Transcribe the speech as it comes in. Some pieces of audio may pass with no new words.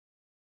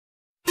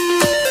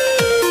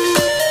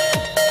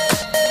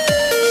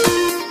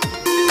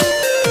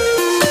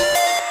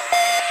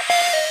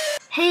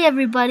Hey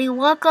everybody,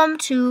 welcome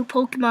to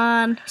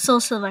Pokemon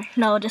Soul Silver.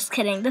 No, just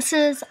kidding. This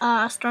is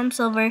Storm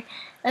Silver.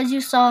 As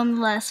you saw in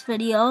the last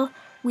video,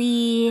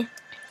 we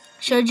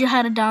showed you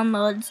how to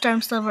download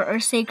Storm Silver or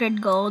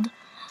Sacred Gold.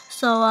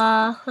 So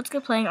let's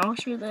get playing. Oh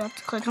shoot, I have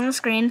to click on the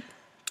screen.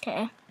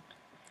 Okay.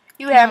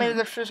 You had me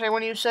the first time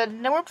when you said,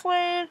 "Now we're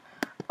playing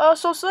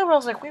Soul Silver." I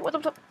was like, "Wait, what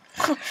the?"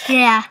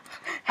 Yeah.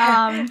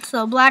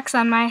 So black's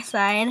on my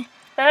side.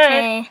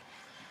 Okay.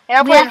 And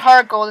I'm playing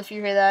Heart Gold if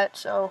you hear that.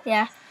 So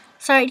yeah.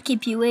 Sorry to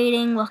keep you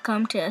waiting.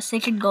 Welcome to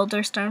Sacred Gold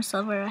or Storm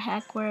Silver, a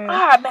hack where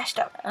I messed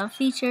up.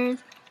 Features.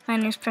 My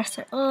name is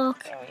Professor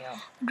Oak. There we go.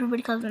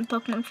 Everybody calls me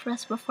Pokemon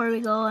Press. Before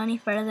we go any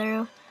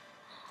further,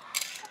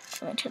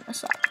 let me turn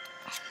this off.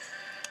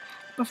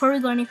 Before we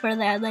go any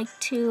further, I'd like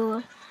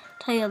to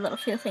tell you a little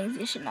few things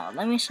you should know.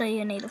 Let me show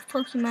you a native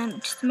Pokemon,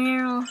 which is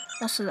Meryl.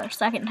 This is our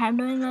second time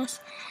doing this.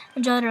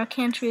 In Johto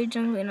Kanto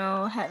region, we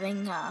know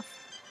having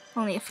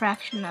only a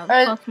fraction of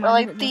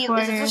Pokemon. Is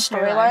the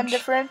storyline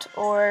different,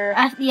 or?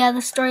 Yeah, the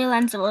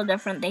storyline's a little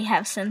different. They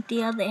have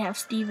Cynthia, they have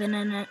Steven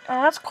in it.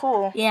 Oh, that's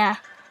cool. Yeah.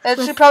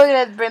 It's probably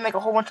gonna bring like a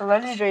whole bunch of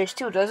legendaries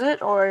too, does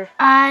it? Or?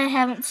 I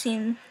haven't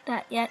seen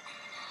that yet.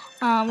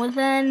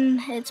 Within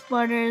its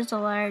borders, a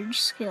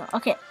large scale.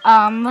 Okay.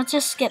 Let's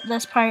just skip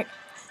this part.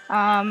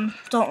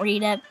 Don't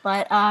read it,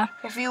 but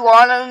if you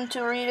want them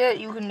to read it,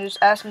 you can just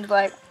ask them to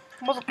like.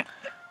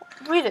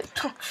 Read it.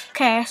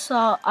 Okay,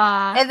 so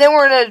and then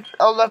we're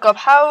gonna look up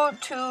how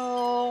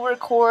to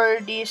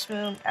record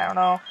D-Smoon. I don't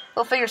know.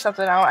 We'll figure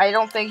something out. I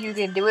don't think you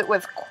can do it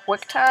with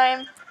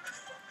QuickTime,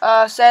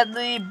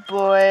 sadly,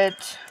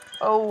 but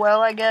oh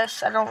well, I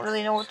guess. I don't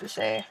really know what to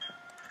say.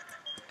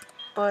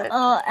 But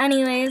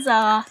anyways,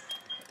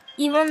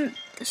 even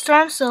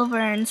Storm Silver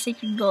and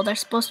Sacred Gold are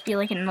supposed to be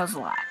like a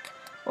Nuzlocke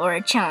or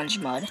a challenge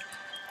mode.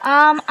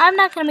 I'm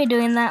not gonna be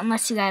doing that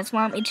unless you guys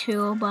want me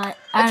to, but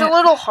it's a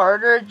little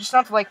harder. Just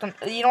not like them.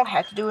 You don't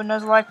have to do a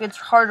Nuzlocke. It's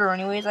harder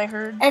anyways. I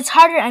heard it's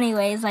harder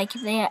anyways. Like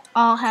they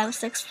all have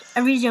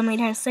every gym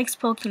leader has 6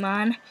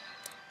 Pokemon,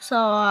 so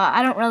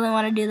I don't really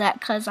want to do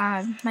that because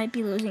I might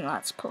be losing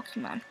lots of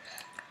Pokemon.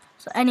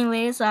 So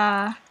anyways,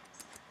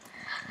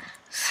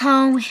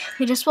 so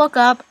we just woke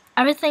up.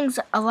 Everything's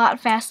a lot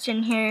faster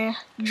in here.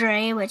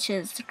 Dre, which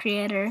is the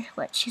creator,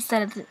 what she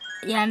said at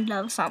the end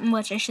of something,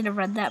 which I should have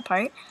read that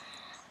part.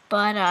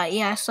 But,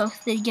 yeah, so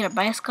if they get a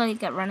bicycle, you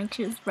get running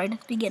shoes right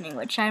at the beginning,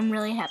 which I'm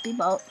really happy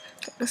about.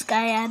 This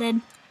guy added.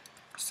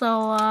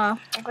 So, I'm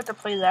going to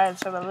play that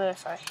instead of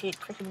this. I hate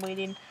freaking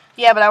waiting.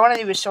 Yeah, but I want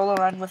to do a solo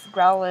run with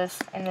Growlithe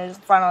and his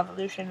final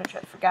evolution, which I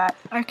forgot.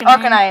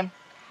 Arcanine.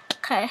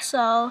 Okay,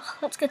 so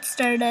let's get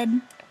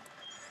started.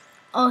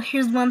 Oh,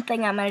 here's one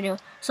thing I'm going to do.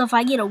 So if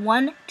I get a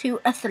 1, 2,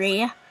 a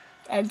 3,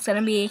 it's going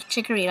to be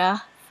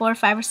Chikorita. 4,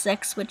 5, or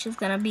 6, which is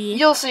going to be...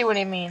 You'll see what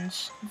he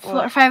means.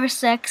 4, 5, or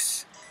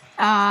 6...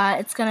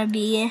 it's gonna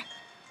be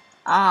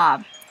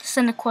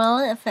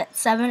Cyndaquil. If it's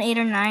 7, 8,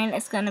 or 9,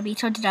 it's gonna be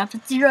Totodile. If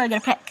it's 0, I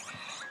gotta pick.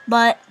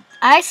 But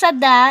I said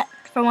that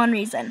for one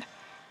reason.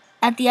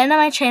 At the end of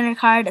my trainer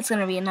card, it's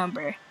gonna be a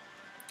number.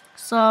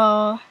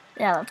 So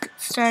yeah, let's get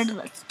started.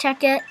 Let's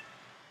check it.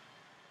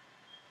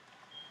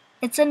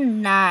 It's a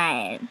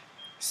 9.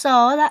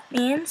 So that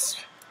means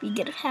we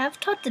get to have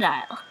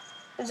Totodile.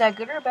 Is that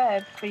good or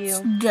bad for you? It's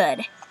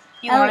good.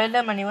 You wanted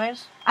them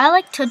anyways? I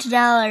like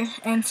Totodile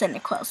and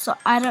Cyndaquil, so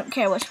I don't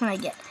care which one I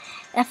get.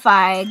 If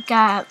I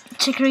got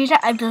Chikorita,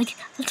 I'd be like,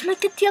 let's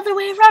make it the other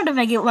way around. If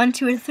I get 1,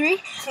 2, or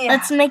 3,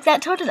 let's make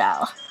that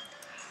Totodile.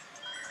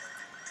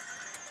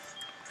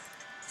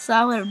 So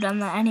I would have done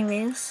that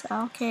anyways.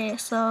 Okay,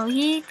 so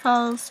he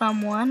calls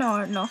someone,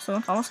 or no,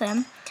 someone calls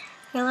him.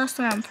 Okay, last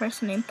time a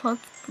person named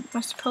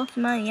Mr.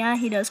 Pokemon. Yeah,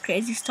 he does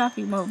crazy stuff.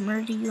 He will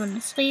murder you in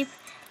his sleep.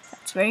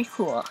 That's very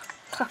cool.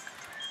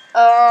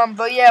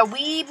 But yeah,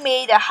 we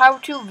made a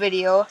how-to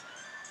video,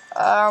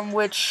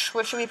 which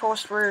should we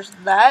post first,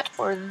 that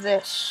or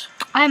this?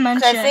 I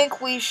think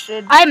we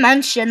should... I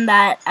mentioned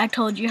that I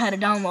told you how to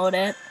download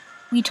it.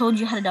 We told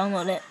you how to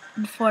download it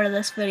before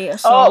this video.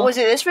 So oh, was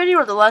it this video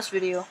or the last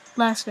video?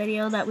 Last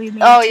video that we made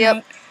tonight.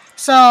 Yep.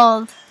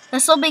 So,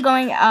 this will be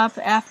going up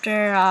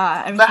after,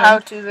 everything. The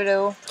how-to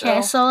video.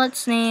 Okay, so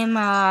let's name,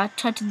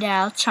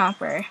 Totodile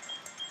Chomper.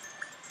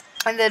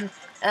 And then...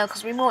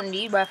 because we won't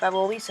need Wi-Fi,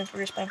 will we, since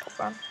we're just playing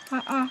Pokemon?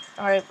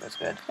 Alright, that's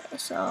good. Okay,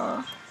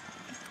 so...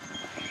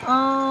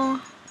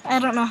 Oh... I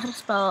don't know how to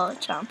spell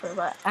Chomper,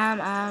 but,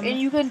 And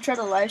you can try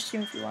to live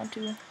stream if you want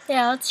to.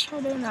 Yeah, let's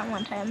try doing that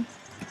one time.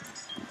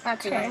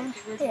 Okay.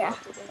 Yeah.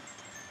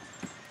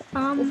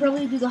 We'll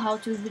probably do the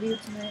how-to video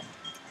tonight.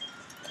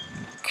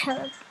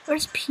 Okay,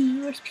 where's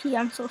P? Where's P?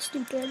 I'm so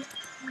stupid.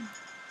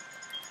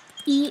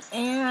 E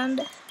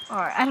and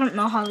R. I don't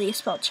know how you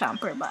spell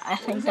Chomper, but I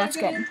think that's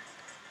good.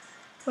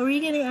 What were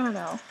you getting? I don't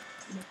know.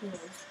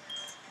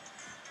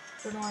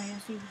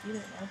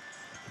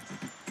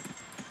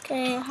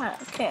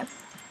 Okay.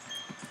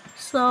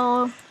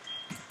 So,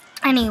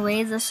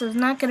 anyways, this is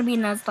not going to be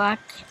Nuzlocke,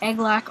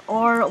 Egglock,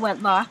 or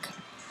Wetlock.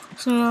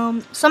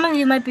 So, some of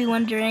you might be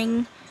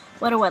wondering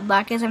what a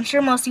Wetlock is. I'm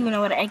sure most of you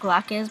know what an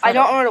Egglock is. I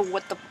don't know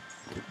what the...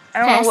 I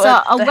don't Okay, know so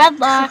what a the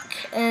wedlock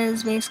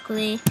is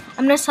basically,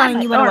 I'm just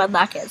telling you what a darn.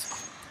 wedlock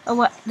is.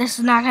 This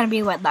is not going to be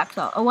a wedlock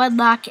though. A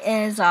wedlock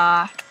is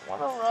What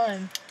a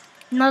run.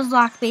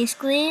 Nuzlocke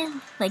basically,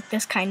 like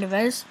this kind of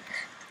is.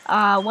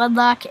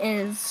 Wedlock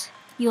is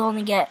you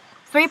only get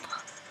 3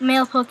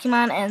 male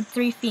Pokemon and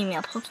 3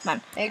 female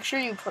Pokemon. Make sure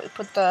you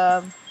put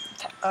the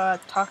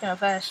talking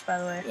fast, by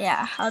the way.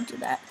 Yeah, I'll do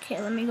that.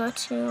 Okay, let me go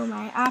to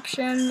my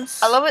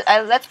options. I love it.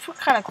 That's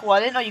kind of cool. I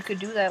didn't know you could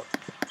do that.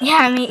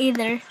 Yeah, me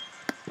either.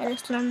 I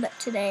just learned that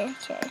today.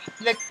 Okay.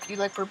 You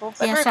like purple?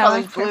 My Yes, favorite I color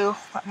like is blue.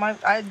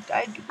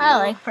 I do blue. I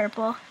like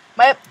purple.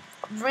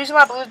 The reason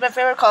why blue is my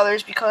favorite color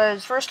is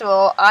because, first of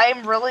all,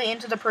 I'm really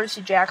into the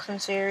Percy Jackson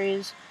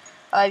series.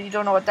 You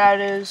don't know what that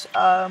is,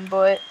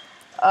 but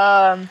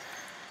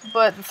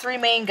the 3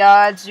 main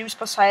gods, Zeus,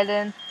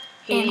 Poseidon,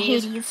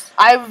 Hades. And Hades.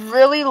 I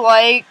really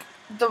like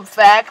the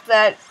fact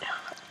that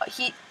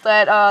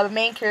the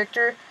main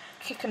character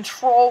can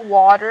control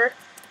water,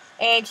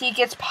 and he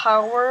gets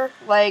power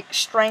like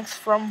strength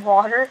from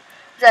water,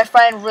 which I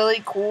find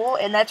really cool,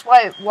 and that's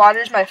why water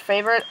is my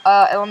favorite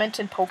element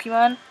in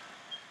Pokemon.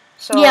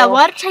 So Yeah,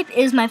 water type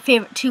is my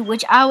favorite too,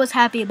 which I was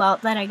happy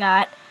about that I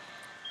got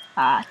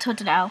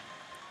Totodile.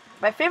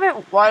 my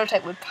favorite water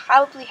type would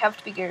probably have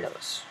to be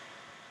Gyarados.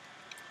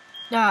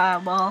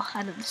 Well,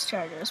 out of the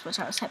starters, which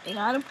I was happy I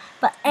got him.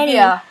 But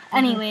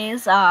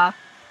anyways, yes,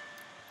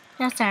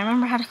 I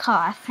remember how to call.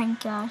 I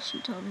think she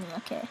told me.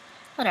 Okay,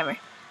 whatever.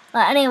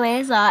 But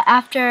anyways,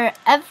 after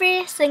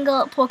every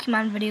single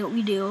Pokemon video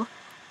we do,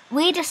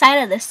 we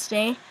decided this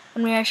today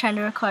when we were trying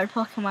to record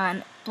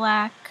Pokemon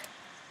White.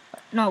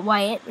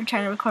 We're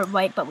trying to record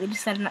White, but we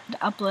decided not to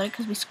upload it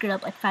because we screwed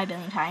up like 5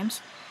 billion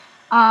times.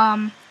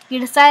 We're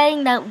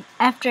deciding that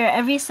after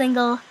every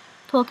single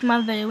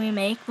Pokemon video we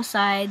make,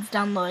 besides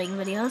downloading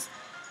videos,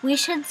 we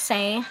should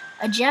say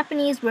a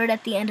Japanese word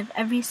at the end of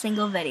every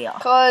single video.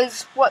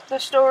 Because what the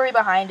story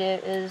behind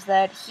it is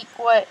that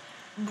what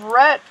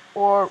Brett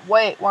or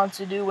White wants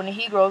to do when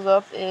he grows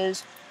up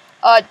is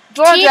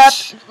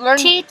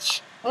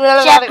teach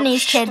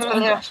Japanese kids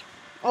English.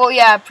 Well,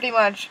 yeah, pretty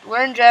much.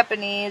 Learn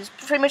Japanese.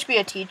 Pretty much be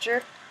a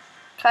teacher,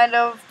 kind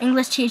of.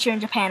 English teacher in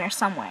Japan or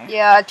somewhere.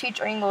 Yeah, teach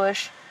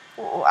English.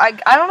 Well, I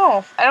don't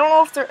know. I don't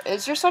know if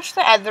there such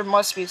thing. There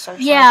must be such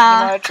thing.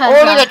 Yeah,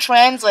 or like a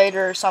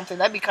translator or something.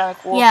 That'd be kind of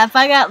cool. Yeah, if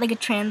I got like a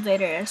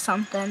translator or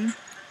something.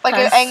 Like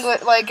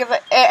if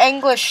an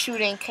English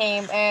student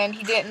came and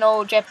he didn't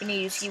know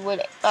Japanese, he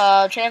would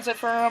translate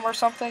for him or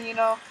something, you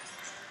know.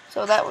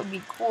 So that would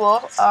be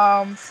cool.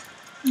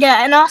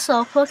 Yeah, and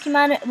also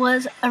Pokemon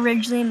was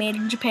originally made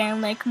in Japan,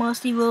 like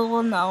most people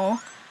will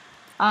know.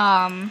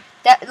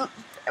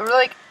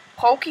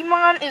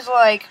 Pokemon is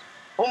like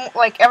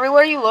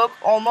everywhere you look,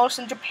 almost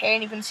in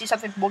Japan, you can see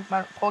something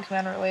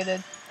Pokemon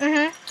related.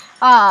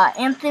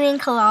 Anthony and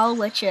Kalal,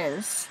 which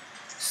is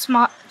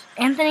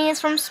Anthony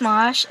is from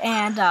Smosh,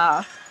 and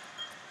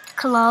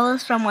Kalal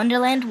is from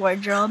Wonderland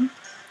Wardrobe.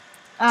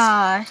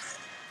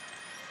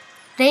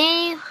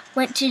 They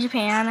went to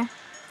Japan,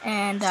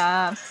 and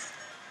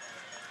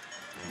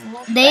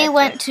they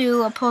went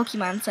to a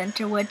Pokemon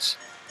Center, which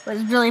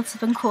was really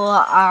flipping cool.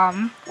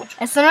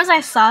 As soon as I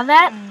saw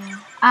that,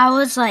 I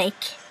was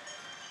like,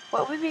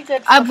 what would be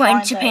good? I'm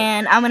going to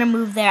Japan. I'm gonna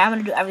move there. I'm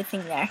gonna do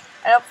everything there.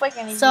 I don't think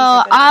any. So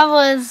I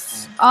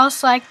was all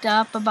psyched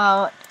up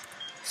about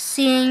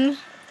seeing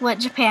what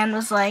Japan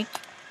was like.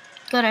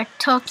 Go to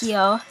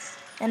Tokyo,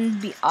 and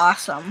it'd be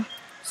awesome.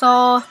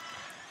 So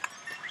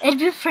it'd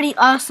be pretty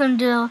awesome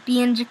to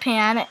be in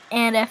Japan.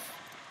 And if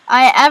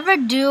I ever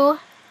do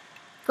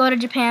go to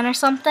Japan or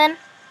something,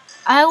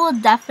 I will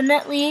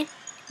definitely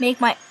make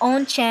my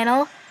own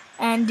channel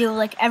and do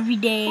like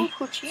everyday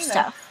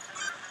stuff.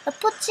 A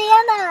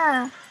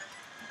Poochyena!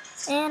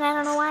 And I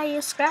don't know why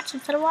you scratched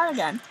instead of water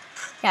gun.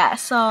 Yeah,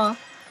 so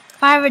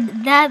if I ever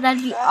did that,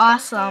 that'd be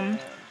awesome.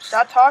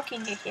 Stop talking,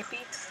 you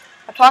hippie.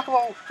 I'm talking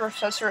about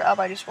Professor Up.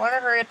 I just want to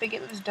hurry up and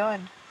get this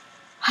done.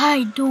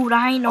 Hi, dude,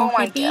 I know, oh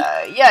my hippie.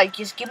 God. Yeah,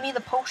 just give me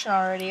the potion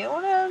already.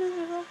 What else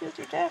is wrong with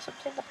your desk? I'm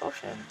taking the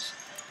potions.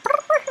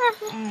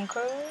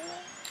 Okay.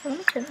 Let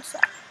me turn this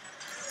up.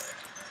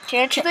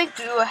 Can't you like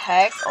do a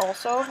hack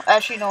also?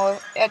 Actually, no.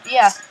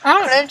 Yeah.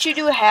 Couldn't you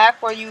do a hack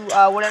where you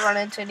wouldn't run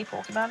into any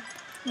Pokemon?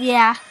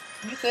 Yeah.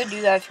 You could do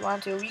that if you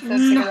want to. We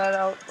could figure that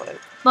out.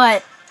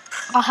 But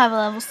I'll have a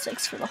level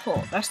 6 for the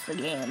whole rest of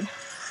the game.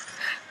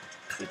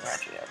 Pretty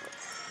much, yeah.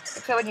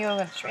 Except when you're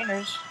with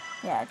trainers.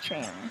 Yeah,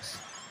 trainers.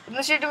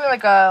 Unless you're doing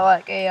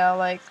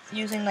like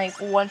using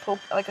like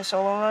like a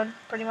solo run,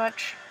 pretty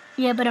much.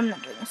 Yeah, but I'm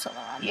not doing a solo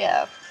run.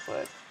 Yeah,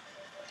 but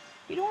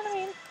you know what I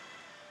mean.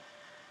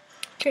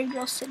 Trade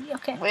Girl City,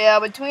 okay. Well, yeah,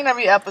 between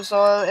every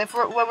episode,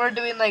 when we're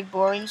doing like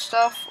boring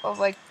stuff, of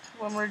like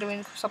when we're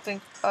doing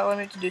something, when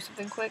we have to do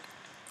something quick.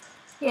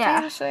 Yeah.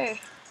 What to say?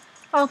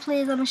 Oh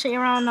please, let me show you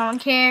around. No one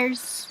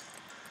cares.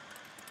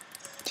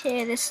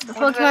 Okay, this is the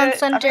Pokemon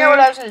Center. I forgot what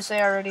I was gonna say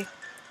already.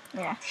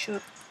 Yeah.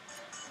 Shoot.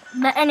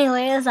 But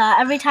anyways,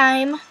 every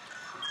time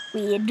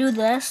we do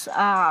this,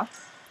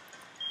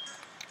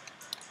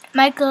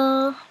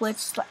 Michael,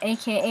 which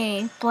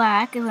AKA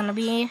Black, is gonna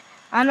be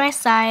on my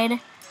side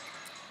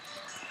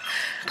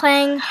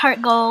playing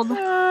Heart Gold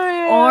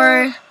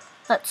or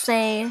let's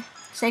say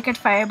Sacred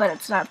Fire, but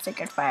it's not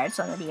Sacred Fire, it's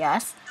on the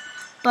DS.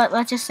 But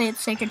let's just say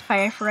it's Sacred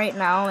Fire for right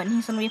now, and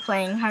he's gonna be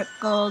playing Heart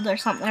Gold or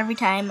something every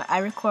time I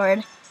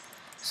record.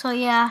 So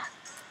yeah.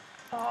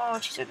 Oh,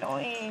 she's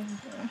annoying.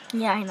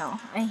 Yeah, I know.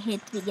 I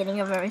hate the beginning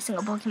of every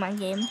single Pokemon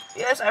game.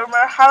 Yes, I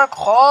remember how to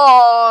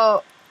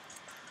call.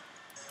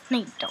 No,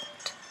 you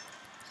don't.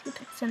 You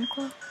pick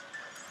Cyndaquil.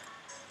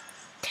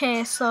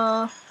 Okay,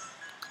 so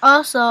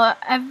also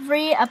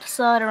every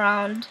episode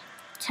around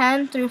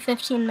 10 through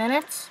 15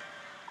 minutes,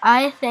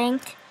 I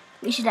think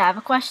we should have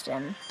a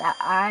question that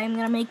I'm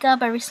gonna make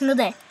up every single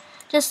day,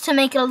 just to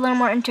make it a little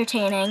more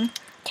entertaining.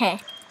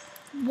 Okay,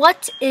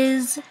 what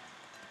is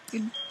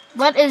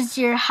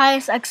your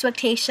highest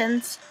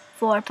expectations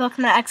for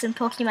Pokemon X and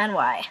Pokemon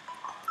Y?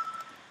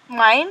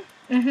 Mine?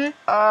 Mm-hmm.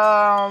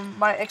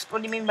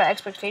 What do you mean by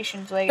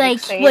expectations? Like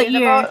excited what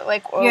you're about?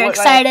 Like, or you're what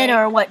excited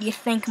or what you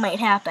think might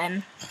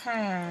happen.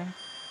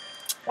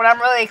 What I'm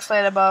really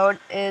excited about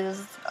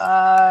is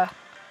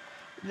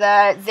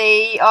that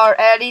they are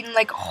adding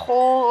like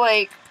whole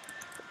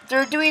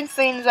they're doing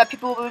things that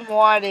people have been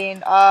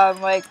wanting.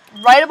 Like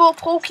rideable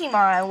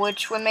Pokemon,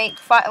 which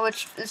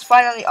is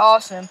finally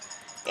awesome.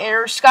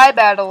 Or Sky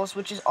Battles,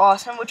 which is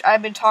awesome, which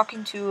I've been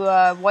talking to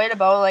White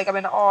about. Like,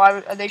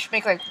 they should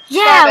make like Sky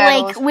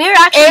Battles. Like we're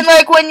actually and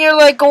like when you're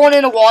like going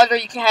into water,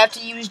 you can have to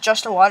use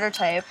just a water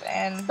type,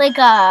 and like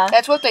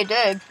that's what they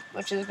did,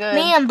 which is good.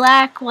 Me and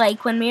Black,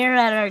 like when we were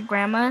at our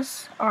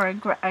grandma's, or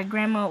our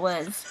grandma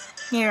was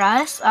near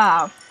us,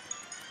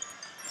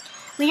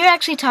 we were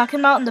actually talking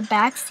about in the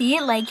back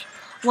seat, like,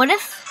 what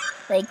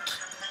if, like,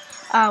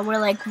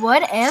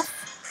 what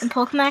if in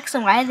Pokemon X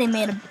and Y they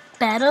made a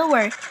battle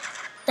where,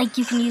 like,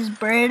 you can use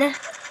bird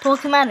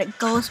Pokemon or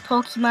ghost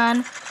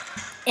Pokemon,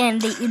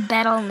 and you'd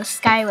battle in the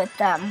sky with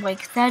them.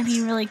 Like, that'd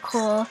be really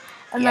cool.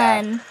 And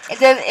then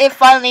it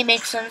finally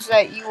makes sense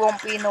that you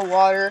won't be in the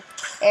water,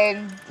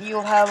 and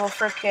you'll have a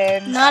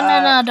frickin'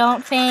 No,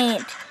 don't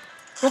faint.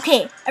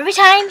 Okay, every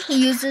time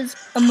he uses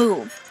a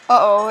move.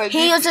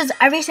 He uses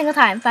every single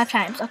time, 5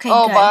 times. Okay,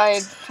 oh, good.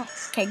 Bye.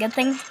 Okay, good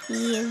thing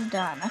he is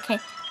done. Okay,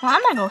 well,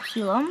 I'm gonna go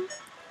heal him.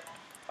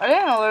 I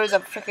didn't know there was a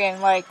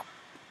freaking like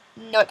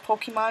nut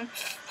Pokemon.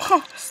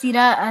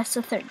 Sita as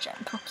a 3rd gen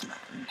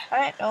Pokemon.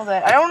 I didn't know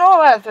that. I don't know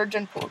about a 3rd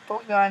gen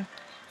Pokemon.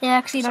 Yeah,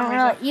 actually,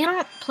 you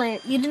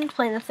didn't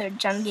play the 3rd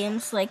gen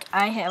games like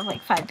I have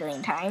like 5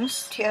 billion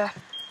times. Yeah.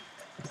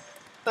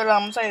 But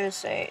I'm excited to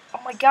say, oh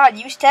my god,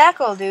 use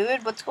tackle,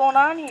 dude. What's going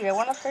on here? I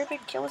want to hurry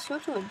and kill a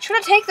Hoothoot. It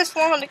shouldn't take this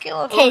long to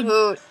kill a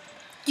Hoothoot.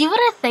 Do you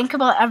want to think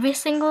about every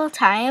single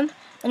time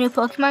a new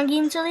Pokemon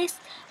game's released?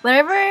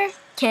 Whatever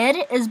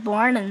kid is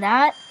born in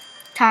that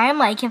time,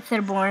 like if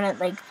they're born at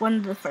like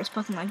when did the first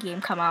Pokemon game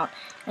come out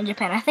in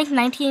Japan? I think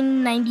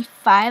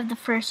 1995, the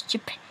first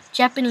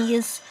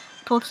Japanese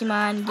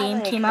Pokemon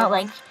game came out.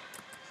 Like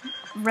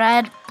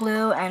Red,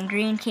 Blue, and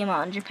Green came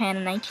out in Japan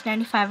in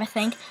 1995, I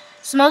think.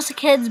 So most of the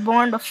kids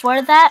born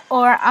before that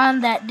or on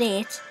that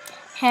date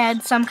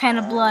had some kind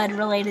of blood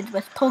related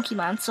with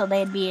Pokemon, so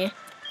they'd be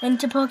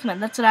into Pokemon.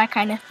 That's what I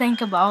kind of think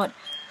about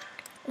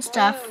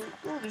stuff.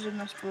 Ooh, there's a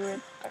nice blue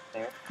right back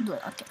there. Blue,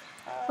 okay.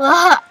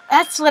 Well,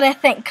 that's what I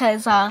think,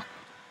 because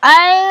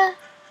I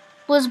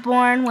was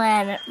born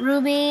when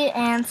Ruby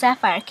and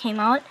Sapphire came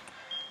out.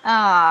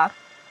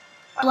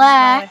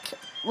 Black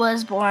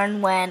was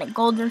born when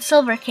Gold and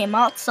Silver came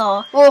out,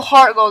 so... Well,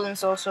 Heart Gold and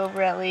Soul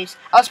Silver, at least.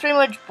 I was pretty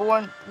much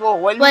born... Well,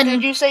 when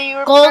did you say you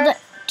were born? Gold,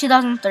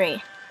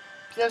 2003.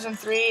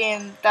 2003,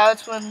 and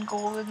that's when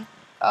Golden...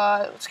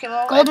 came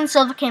out? Gold and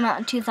Silver came out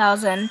in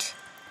 2000.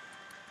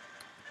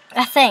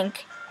 I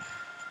think.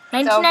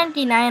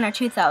 1999 or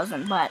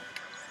 2000, but...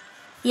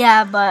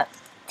 Yeah, but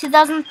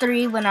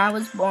 2003, when I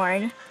was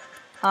born,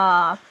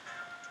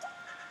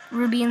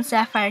 Ruby and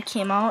Sapphire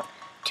came out.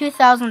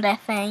 2000, I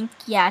think.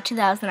 Yeah,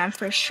 2000, I'm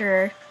for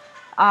sure.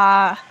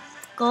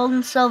 Gold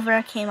and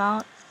Silver came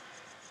out,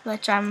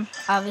 which I'm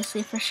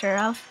obviously for sure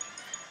of.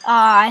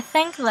 I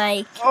think,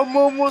 like... I'm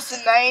almost a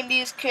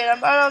 90s kid.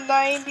 I'm not a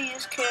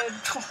 90s kid.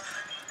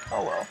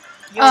 Oh, well.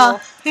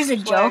 Oh, here's a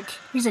joke.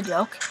 Here's a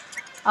joke.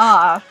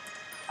 On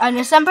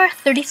December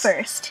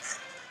 31st,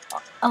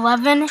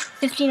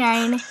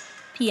 11:59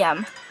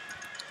 p.m.,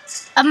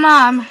 a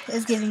mom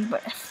is giving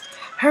birth.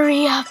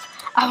 Hurry up.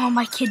 I want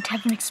my kid to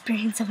have an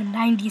experience of a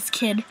 90s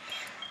kid.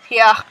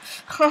 Yeah.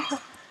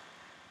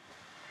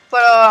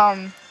 But,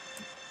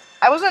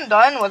 I wasn't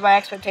done with my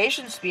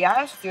expectations, to be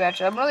honest with you,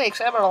 actually. I'm really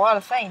excited about a lot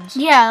of things.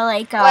 Yeah,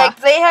 like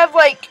they have,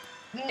 like,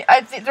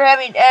 I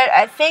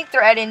think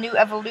they're adding new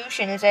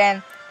evolutions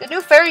and the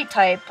new fairy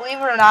type. Believe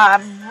it or not,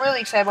 I'm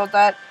really excited about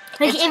that.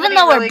 Like, even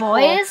though we're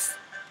boys,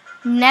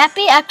 cool.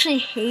 Nappy actually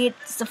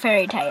hates the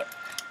fairy type.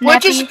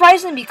 Which is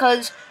surprising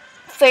because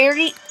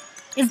fairy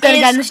is good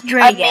against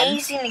dragon.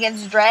 Amazing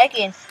against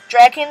dragon.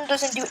 Dragon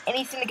doesn't do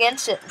anything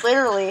against it,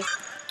 literally.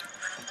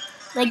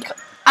 Like,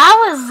 I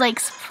was,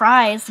 like,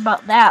 surprised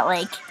about that.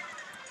 Like,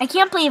 I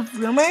can't believe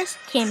rumors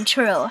came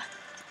true.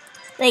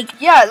 Like,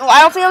 yeah, well,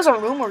 I don't think it was a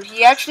rumor.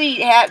 He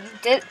actually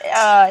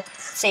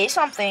say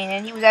something,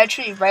 and he was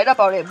actually right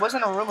about it. It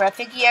wasn't a rumor. I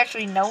think he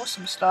actually knows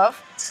some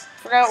stuff.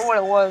 Forgot what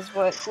it was,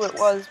 but who it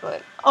was,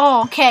 but.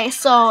 Oh, okay.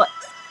 So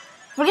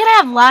we're gonna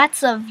have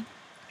lots of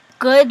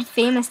good,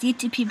 famous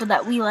YouTube people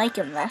that we like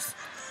in this.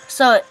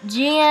 So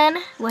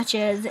GN, which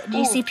is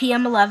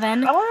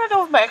GCPM11. I want to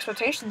know my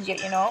expectations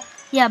yet, you know.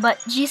 Yeah, but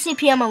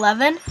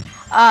GCPM11.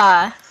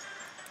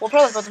 We'll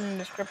probably put them in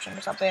the description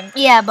or something.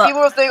 Yeah, but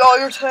people will think, oh,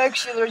 your tag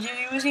stealers,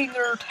 you're using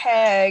their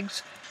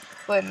tags.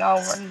 But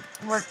no,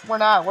 we're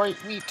not.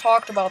 We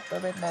talked about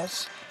them in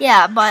this.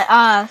 Yeah, but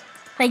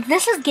like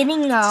this is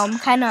getting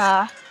kind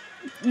of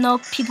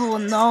people will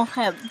know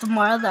the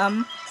more of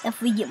them if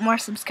we get more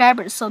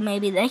subscribers, so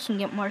maybe they can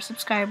get more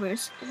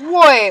subscribers.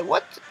 Wait,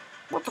 what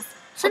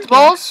the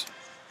balls?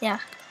 Yeah.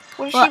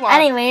 What does she want?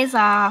 Anyways,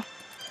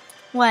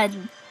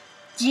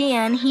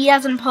 GN, he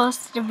hasn't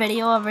posted a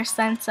video ever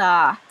since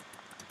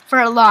for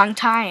a long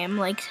time.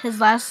 Like his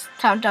last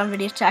countdown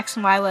video to X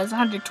and Y was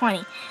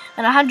 120,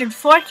 and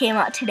 104 came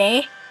out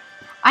today.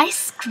 I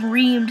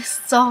screamed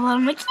so loud.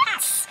 I'm like,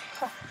 yes!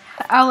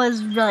 I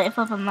was really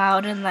flipping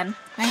loud, and then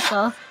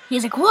Michael,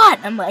 he's like, what?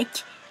 I'm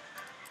like,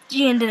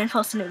 GN didn't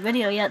post a new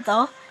video yet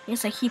though.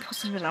 He's like, he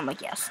posted a video. I'm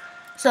like, yes.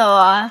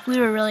 So we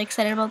were really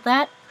excited about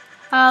that.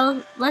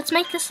 Let's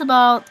make this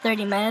about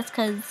 30 minutes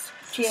because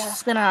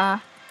just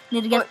gonna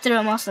need to get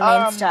through most of the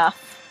main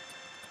stuff.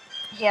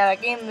 Yeah,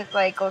 that game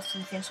like goes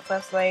through things so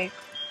fast. Like,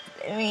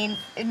 I mean,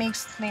 it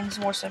makes things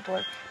more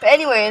simpler. But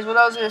anyways, what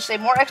I was gonna say,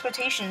 more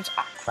expectations.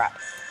 Ah, crap.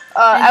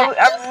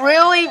 I'm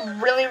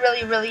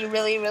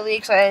really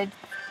excited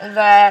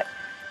that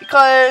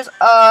because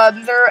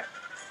they're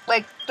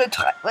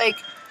like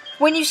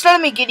when you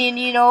start at Gideon,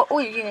 you know, oh,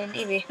 you're getting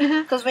Eevee.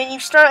 Because when you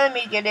start at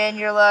Gideon,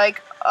 you're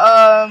like,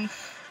 alright,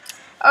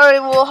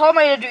 well, how am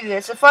I gonna do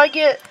this? If I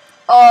get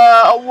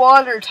a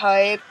water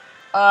type,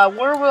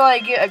 where will I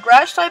get a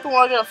grass type and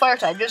will I get a fire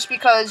type? Just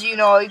because, you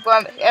know,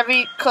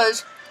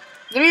 because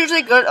they're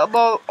usually good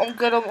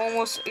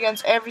almost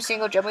against every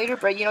single gym leader,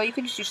 but you know, you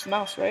can just use the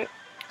mouse, right?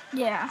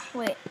 Yeah,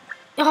 wait.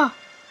 Oh.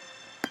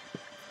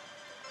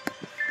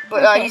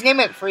 But okay. He's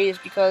naming it Freeze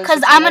because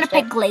I'm gonna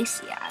pick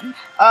Glaceon.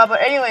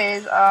 But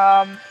anyways,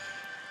 what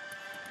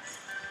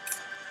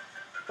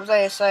was I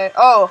gonna say?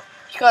 Oh,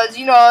 because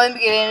you know, in the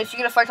beginning, if you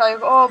get a fire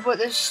type, oh, but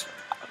this,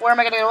 where am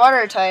I gonna get a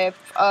water type?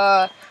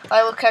 I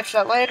will catch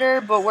that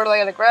later. But where do I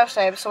get a grass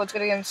type? So it's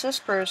gonna get against this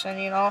person,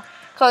 you know?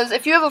 Because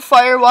if you have a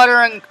fire, water,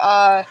 and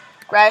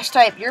grass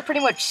type, you're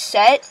pretty much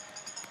set.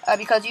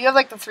 Because you have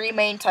like the 3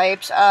 main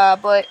types.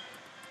 But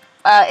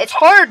it's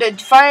hard to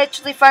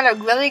actually find a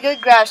really good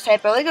grass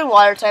type, a really good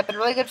water type, and a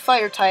really good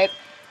fire type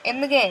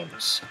in the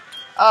games.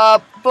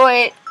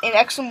 But in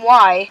X and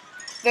Y,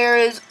 there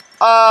is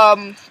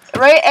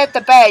right at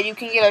the bed you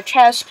can get a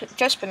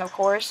Chespin, of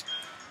course.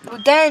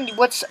 But then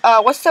what's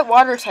that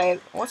water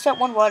type? What's that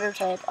one water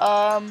type?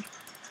 Oh,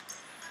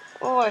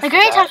 like,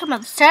 are you talking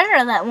about the starter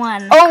or that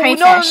one? Oh,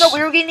 crayfish? no,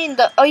 we were getting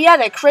the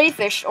that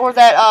crayfish or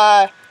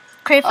that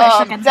crayfish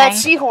looking that thing.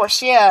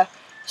 seahorse, yeah.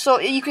 So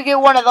you could get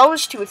one of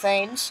those 2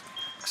 things.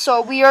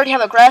 So we already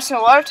have a grass and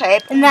a water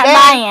type. And that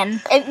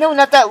lion. And no,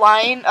 not that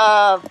lion.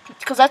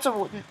 Because that's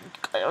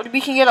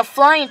we can get a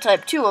flying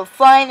type too, a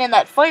flying and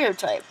that fire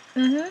type.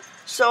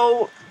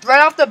 So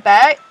right off the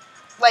bat,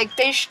 like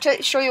they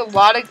show you a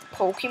lot of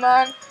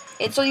Pokemon,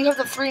 and so you have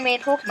the 3 main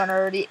Pokemon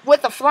already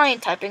with the flying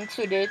type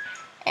included,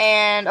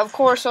 and of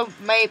course it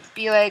might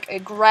be like a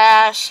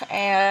grass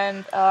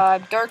and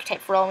dark type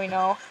for all we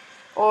know.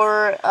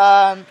 Or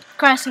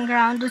grass and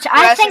ground, which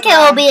I think it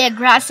will be a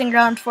grass and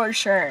ground for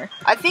sure.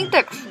 I think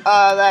that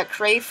that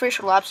crayfish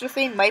or lobster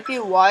thing might be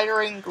a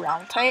water and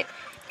ground type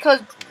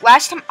because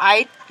last time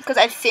I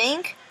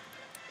think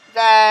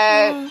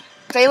that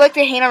they like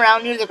to hang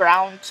around near the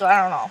ground, so I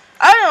don't know.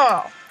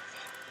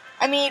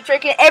 I mean,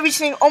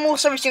 freaking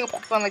almost every single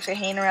Pokemon likes to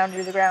hang around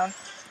near the ground.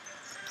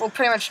 Well,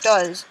 pretty much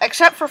does,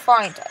 except for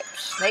flying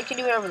types. They can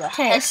do whatever the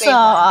heck they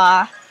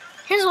want.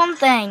 Here's one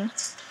thing.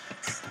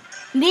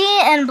 Me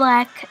and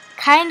Black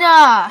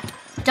kinda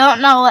don't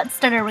know what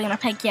starter we're gonna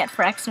pick yet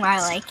for X and Y.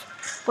 Like,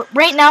 but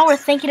right now we're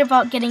thinking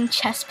about getting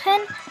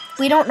Chespin.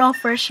 We don't know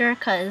for sure,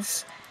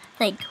 cause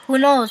like who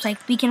knows?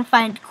 Like we can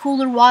find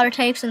cooler water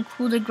types and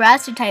cooler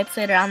grassy types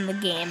later on in the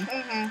game.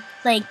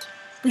 Like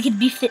we could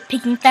be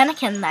picking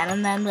Fennekin then,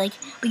 and then like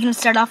we can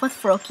start off with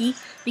Froakie.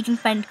 We can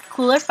find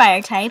cooler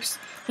fire types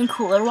and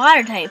cooler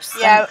water types.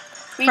 Yeah,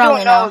 we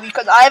don't know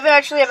because I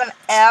actually have an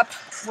app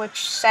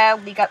which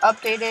sadly got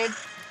updated.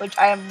 Which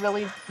I am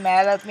really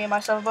mad at me and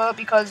myself about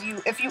because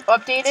if you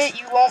update it,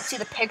 you won't see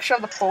the picture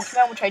of the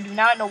Pokemon, which I do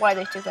not know why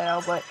they took that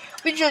out. But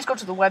we can just go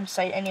to the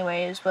website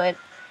anyways. But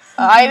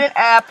I have an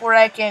app where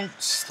I can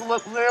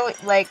look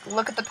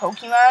at the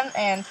Pokemon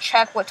and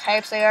check what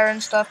types they are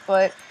and stuff.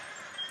 But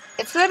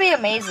it's gonna be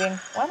amazing.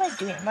 What am I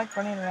doing? I'm like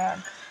running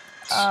around.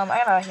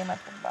 I gotta hear my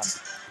Pokemon.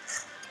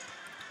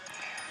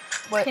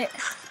 But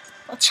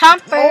well,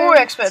 Chomper. More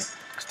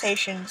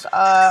expectations.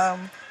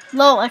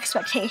 Low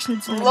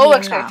expectations. Low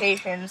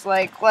expectations,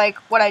 like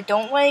what I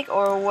don't like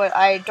or what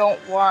I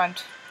don't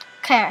want.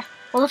 Okay.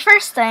 Well, the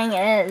first thing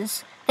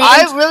is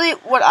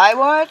what I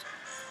want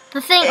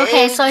The thing,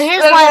 okay, so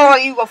here's No,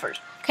 one. you go first.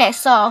 Okay,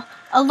 so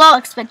a low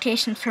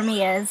expectation for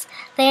me is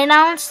they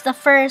announced the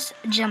first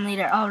gym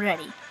leader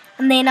already,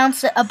 and they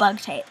announced a bug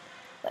type,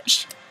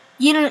 which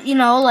you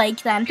know,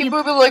 like then People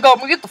will be like, "Oh, I'm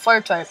gonna get the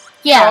fire type."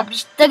 yeah,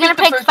 So they're gonna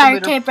pick first fire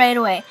leader. type right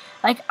away.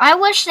 Like I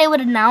wish they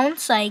would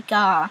announce like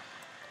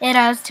it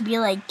has to be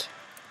like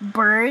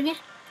Berg.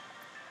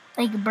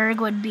 Like Berg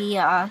would be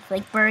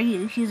like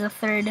Berg. He's a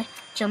third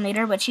gym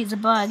leader, but she's a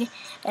bug,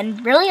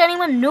 and barely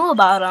anyone knew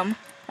about him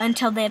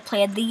until they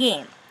played the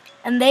game.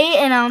 And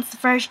they announced the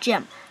first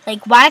gym.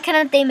 Like, why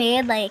couldn't they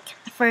made like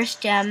the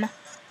first gym?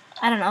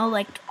 I don't know,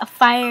 like a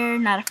fire,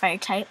 not a fire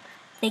type.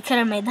 They could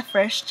have made the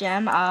first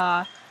gym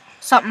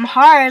something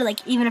hard.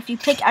 Like even if you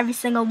pick every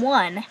single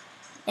one,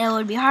 it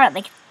would be hard.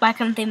 Like why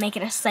couldn't they make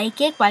it a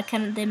psychic? Why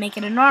couldn't they make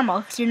it a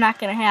normal? Because you're not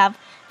gonna have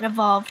an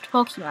evolved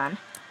Pokemon.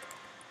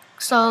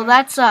 So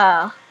that's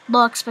a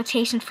low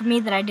expectation for me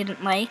that I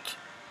didn't like.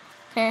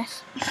 Okay.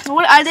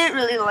 What I didn't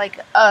really like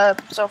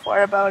so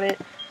far about it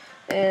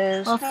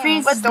is Well,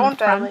 Freeze what is don't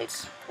in I front. like?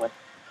 What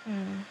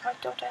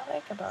don't I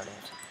like about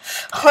it?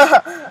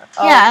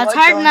 Yeah, it's what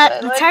hard don't not. I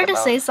It's like hard to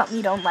about say something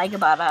you don't like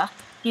about a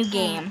new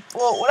game.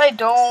 Well, what I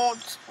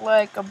don't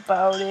like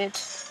about it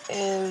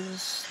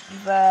is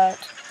that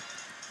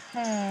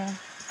I'm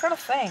trying to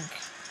think.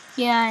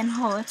 Yeah, I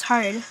know it's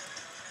hard.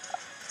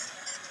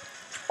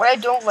 What I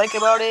don't like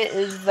about it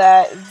is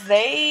that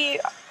they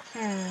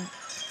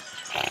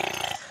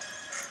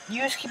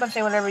you just keep on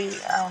saying whatever you,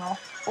 I don't know.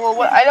 Well,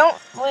 what I don't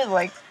really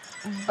like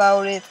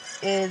about it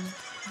is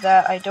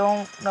that I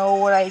don't know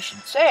what I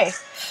should say.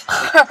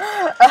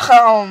 I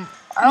don't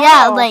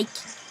know. Like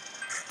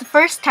the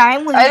first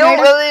time when I you don't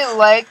heard really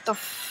like the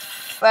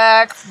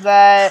fact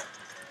that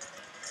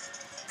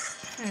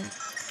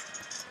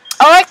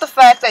I like the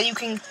fact that you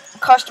can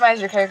customize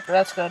your character.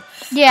 That's good.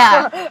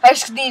 yeah, I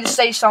just need to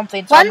say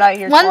something, so I'm not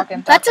here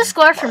talking. that's a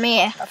score for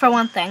me for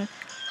one thing,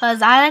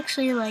 because I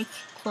actually like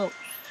clothes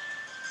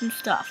and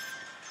stuff.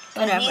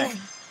 Whatever.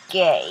 He's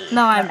gay.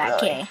 No, I'm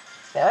not really. gay.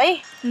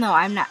 Really? No,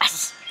 I'm not.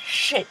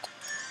 Shit.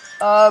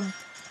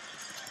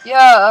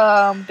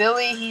 Yeah,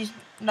 Billy, he's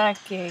not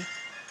gay.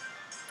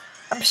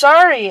 I'm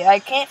sorry, I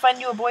can't find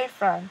you a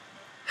boyfriend.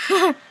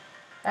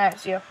 Alright,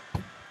 see ya.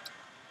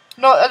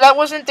 No, that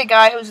wasn't the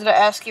guy who's gonna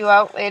ask you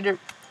out later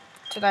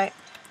tonight.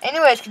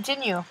 Anyways,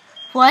 continue.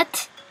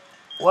 What?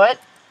 What?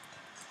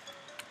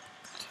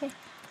 Okay.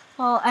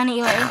 Well,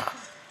 anyways,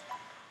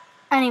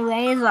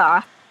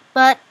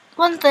 but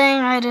one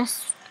thing I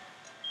just,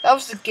 That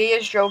was the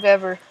gayest joke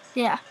ever.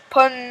 yeah.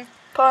 Pun.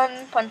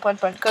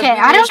 Okay,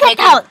 I don't get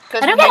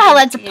how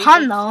that's a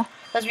pun though.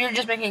 Because we were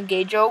just making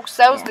gay jokes.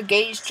 That was the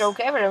gayest joke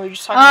ever. And we were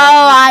just talking Oh,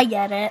 about I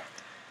get it.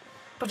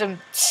 But then,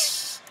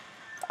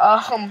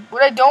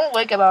 what I don't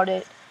like about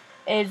it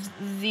is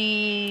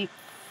the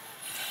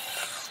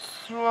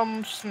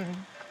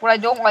what I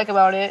don't like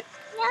about it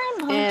I'm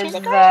going is to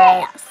the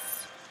that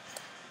grass.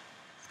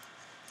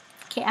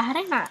 Okay, how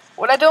did I not?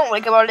 what I don't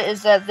like about it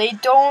is that they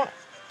don't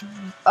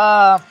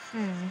How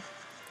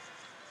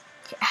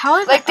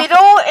is like it? they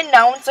don't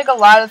announce like a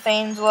lot of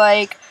things.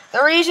 Like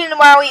the reason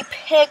why we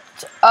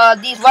picked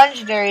these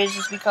legendaries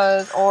is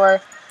because,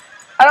 or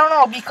I don't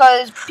know,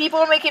 because people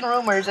are making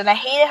rumors, and I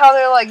hate it how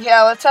they're like,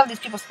 yeah, let's have these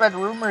people spread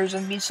rumors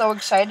and be so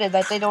excited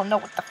that they don't know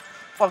what the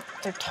fuck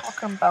they're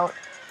talking about.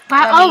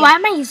 Why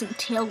am I using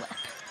Tail Whip?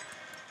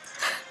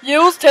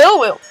 Use Tail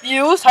Whip.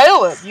 Use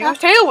Tail Whip. Use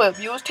Tail Whip.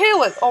 Use Tail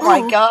Whip. Oh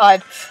my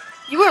god.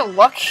 You were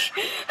lucky.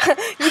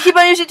 You keep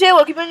on using Tail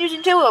Whip. Keep on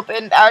using Tail Whip.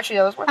 And actually,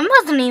 that was working. I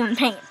wasn't even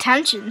paying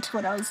attention to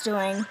what I was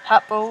doing.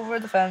 Hop over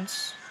the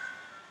fence.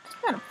 It's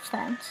not a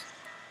fence.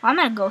 I'm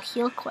gonna go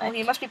heal quick. Oh,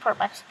 you must be part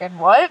Mexican.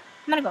 What?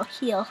 I'm gonna go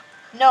heal.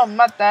 No,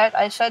 not that.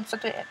 I said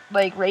something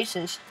like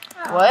racist.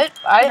 Oh, What?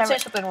 I didn't whatever. say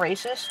something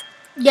racist.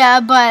 Yeah,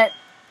 but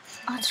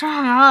what's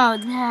wrong? Oh,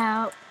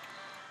 no.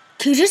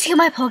 Can you just heal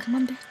my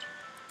Pokemon, bitch?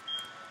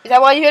 Is that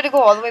why you had to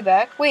go all the way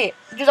back? Wait,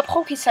 there's a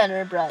Poke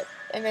Center, Brett,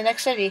 in the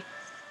next city.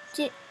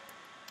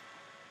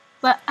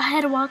 But I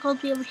had to walk all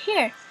the way over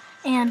here,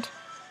 and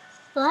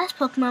the last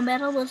Pokemon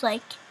battle was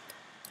like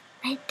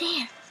right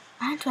there.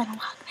 I'm trying to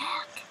walk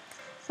back.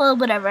 Well,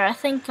 whatever. I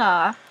think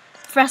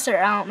Professor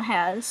Elm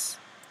has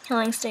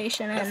healing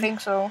station, I and think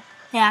so.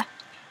 yeah,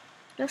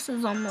 this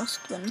is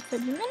almost been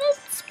 30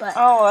 minutes, but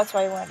Oh, that's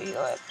why you wanted to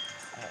heal it.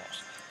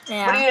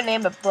 yeah, What are you gonna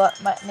name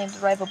it? Name the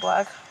rival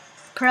Black.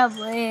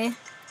 probably.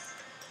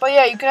 But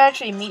yeah, you can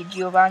actually meet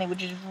Giovanni,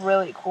 which is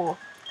really cool.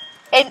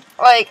 And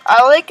like,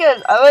 I like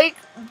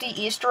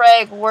the Easter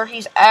egg where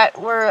he's at,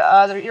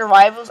 where your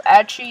rival's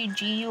actually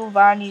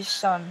Giovanni's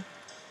son.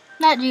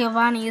 Not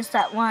Giovanni's,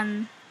 that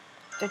one.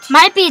 The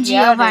Might be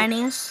yeah,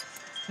 Giovanni's.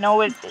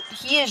 No,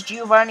 he is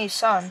Giovanni's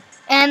son.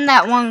 And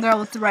that one girl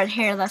with the red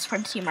hair, that's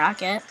from Team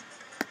Rocket.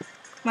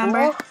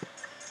 Remember? Ooh.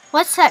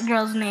 What's that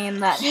girl's name?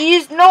 The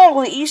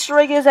Easter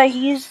egg is that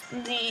he's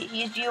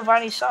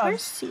Giovanni's son.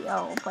 Where's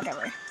CO?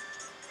 Whatever.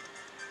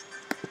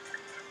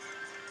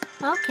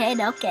 Okay.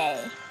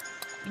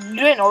 You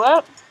didn't know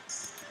that?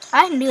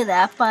 I knew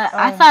that, but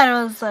I Oh. thought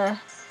it was the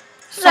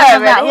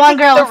Sorry, that one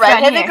girl the with red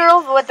redheaded hair.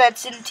 girl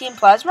that's in Team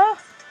Plasma?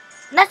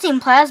 Not Team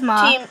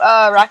Plasma. Team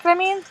Rocket, I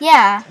mean?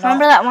 Yeah. No.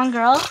 Remember that one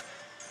girl?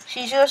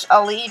 She's just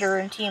a leader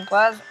in Team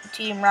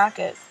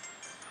Rocket.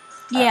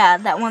 Yeah,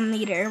 that one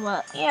leader.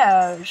 What?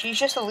 Yeah, she's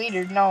just a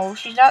leader. No,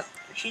 she's not.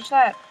 She's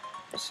not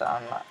his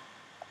son.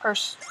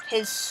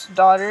 His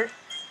daughter.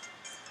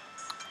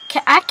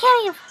 I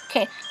can't even.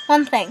 Okay,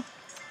 one thing.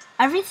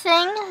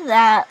 Everything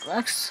that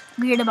looks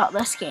weird about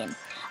this game.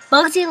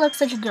 Bugsy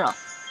looks like a girl,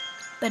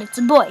 but it's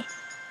a boy.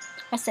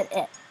 I said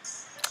it.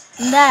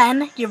 And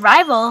then your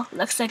rival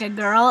looks like a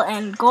girl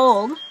and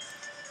gold,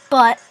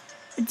 but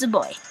it's a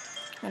boy.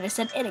 And I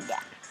said it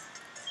again.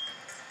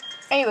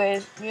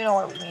 Anyways, you know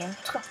what we mean.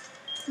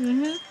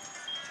 Mhm.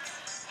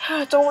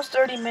 It's almost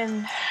 30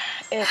 minutes.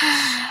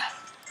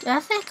 I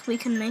think we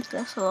can make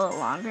this a little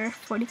longer.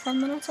 45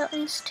 minutes at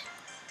least.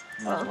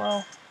 As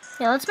well.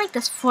 Yeah, let's make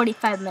this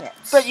 45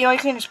 minutes. But you know, you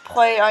can just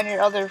play on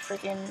your other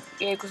freaking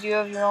game because you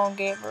have your own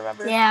game,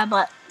 remember? Yeah,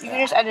 but you can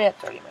just edit at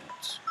 30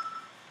 minutes.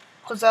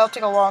 Because that'll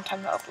take a long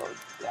time to upload.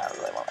 Yeah, I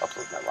really want to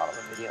upload that long of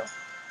a video.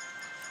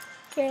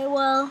 Okay,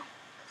 well.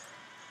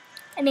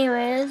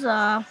 Anyways,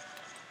 But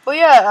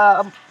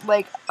yeah,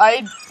 like,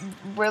 I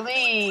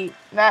really,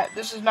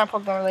 this is not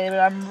Pokemon related, but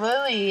I'm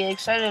really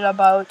excited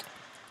about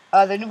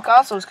the new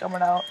consoles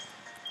coming out.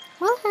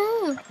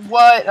 woohoo!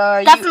 What,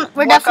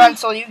 We're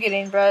console are you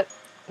getting, Brett?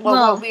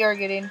 Well, what we are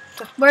getting.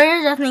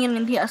 We're definitely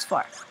getting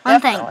PS4. One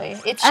Definitely.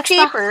 thing. It's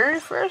cheaper,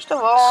 first of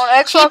all.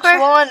 Xbox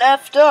One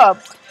effed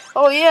up.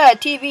 Oh yeah,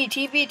 TV.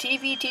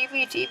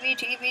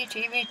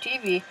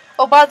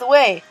 Oh, by the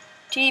way,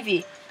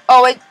 TV.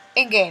 Oh,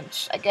 in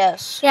games, I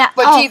guess. Yeah.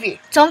 But TV.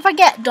 Don't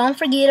forget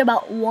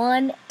about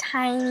one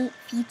tiny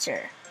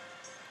feature.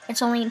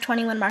 It's only in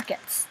 21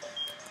 markets.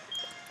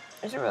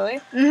 Is it really?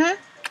 Mhm.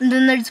 And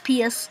then there's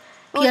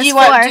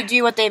PS4. Do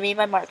you what they mean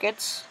by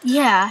markets?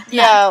 Yeah.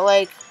 Yeah,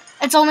 like.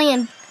 It's only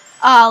in,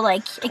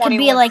 like, it could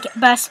be 21. like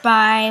Best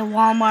Buy,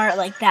 Walmart,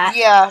 like that.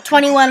 Yeah.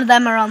 21 of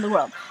them around the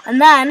world. And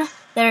then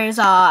there's,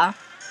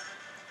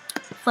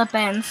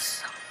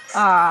 flippins,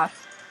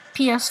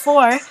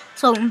 PS4,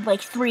 so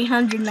like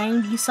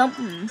 390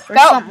 something or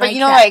something but like you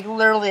know, that. like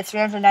literally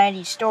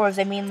 390 stores.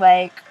 I mean,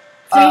 like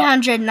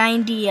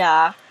 390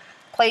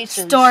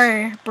 places,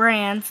 store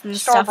brands and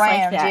stuff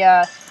like that.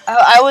 Yeah,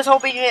 I was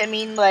hoping you didn't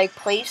mean like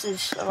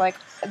places, like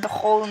the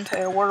whole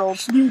entire world.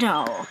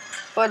 No.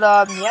 But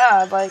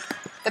yeah, like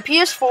the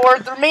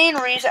PS4. The main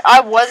reason I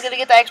was gonna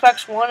get the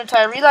Xbox One until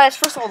I realized,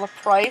 first of all, the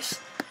price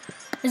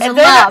It's a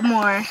lot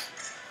more.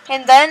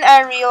 And then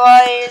I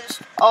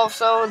realized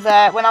also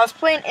that when I was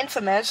playing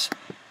Infamous,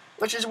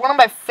 which is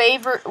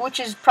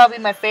probably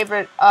my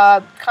favorite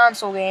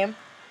console game,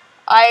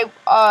 I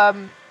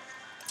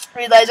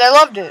realized I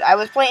loved it. I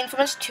was playing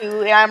Infamous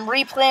 2, and I'm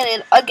replaying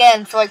it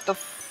again for like the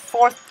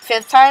 4th,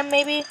 5th time,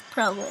 maybe.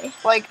 Probably.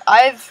 Like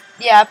I've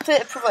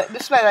played it for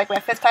this is my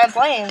 5th time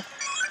playing,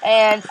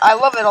 and I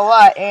love it a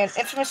lot. And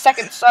Infamous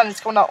Second Son is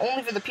coming out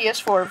only for the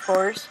PS4, of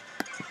course.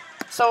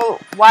 So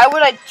why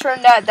would I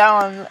turn that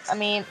down? I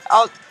mean,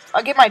 I'll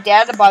get my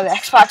dad to buy the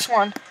Xbox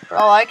One for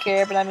all I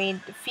care, but I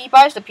mean, if he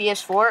buys the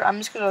PS4, I'm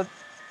just gonna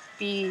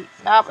be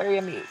not very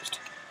amused.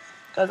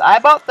 Because I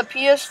bought the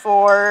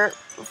PS4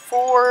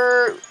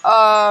 for,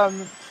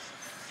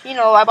 you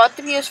know, I bought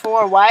the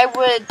PS4. Why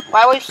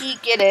would he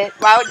get it?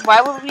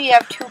 Why would we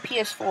have 2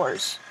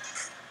 PS4s?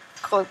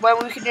 When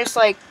we could just,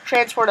 like,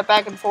 transport it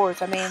back and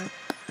forth? I mean,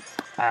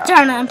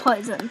 Darn it, I'm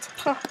poisoned.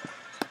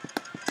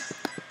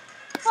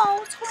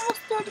 Oh, it's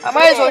almost 30 I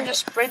might as well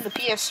just bring the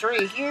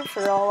PS3 here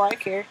for all I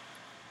care.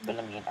 But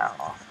I mean, I don't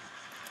know.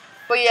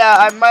 But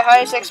yeah, my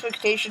highest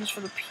expectations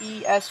for the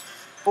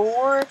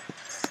PS4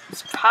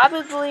 is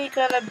probably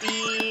gonna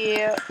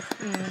be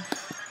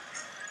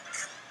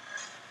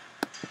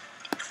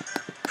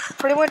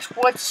pretty much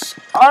what's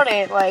on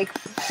it. Like,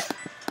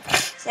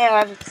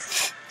 yeah,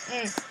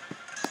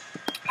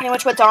 pretty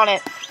much what's on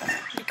it.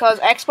 Because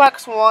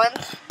Xbox One,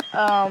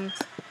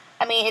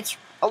 I mean, it's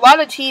a lot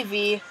of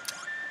TV.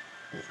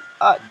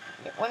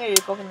 When are you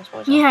cooking this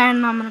voice? Yeah,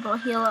 and I'm gonna go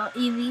heal out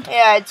Eevee.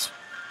 Yeah, it's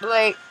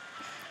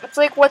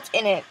like what's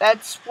in it.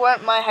 That's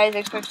what my highest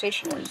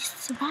expectation It is.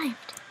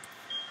 survived.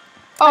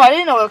 Oh, I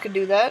didn't know it could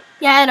do that.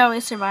 Yeah, it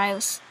always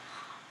survives.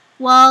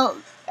 Well,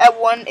 At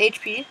 1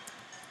 HP.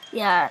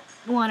 yeah,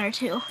 1 or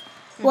 2.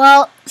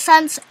 Well,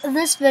 since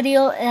this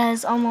video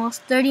is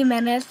almost 30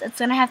 minutes, it's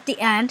gonna have to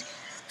end.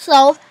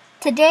 So,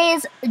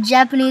 today's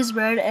Japanese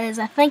word is,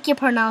 I think you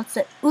pronounce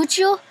it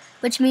Uchu,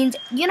 which means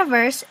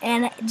universe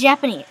in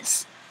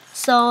Japanese.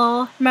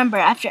 So, remember,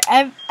 at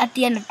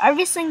the end of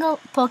every single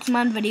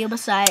Pokemon video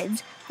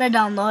besides the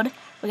download,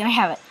 we're gonna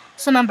have it.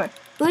 So remember,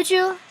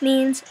 Uchu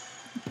means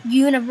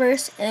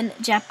universe in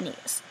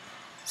Japanese.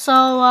 So,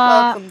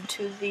 Welcome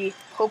to the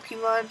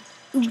Pokemon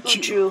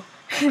Uchu.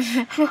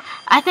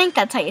 I think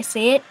that's how you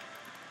say it.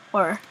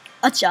 Or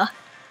Ucha.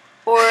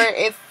 Or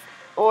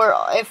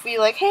if we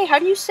like, hey, how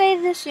do you say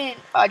this in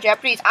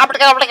Japanese?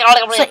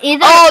 So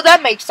either, oh,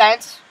 that makes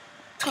sense.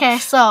 okay,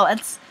 so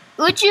it's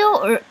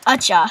Uchu or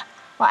Ucha.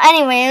 Well,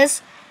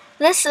 anyways,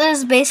 this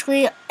is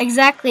basically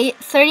exactly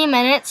 30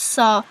 minutes,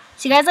 so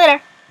see you guys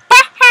later.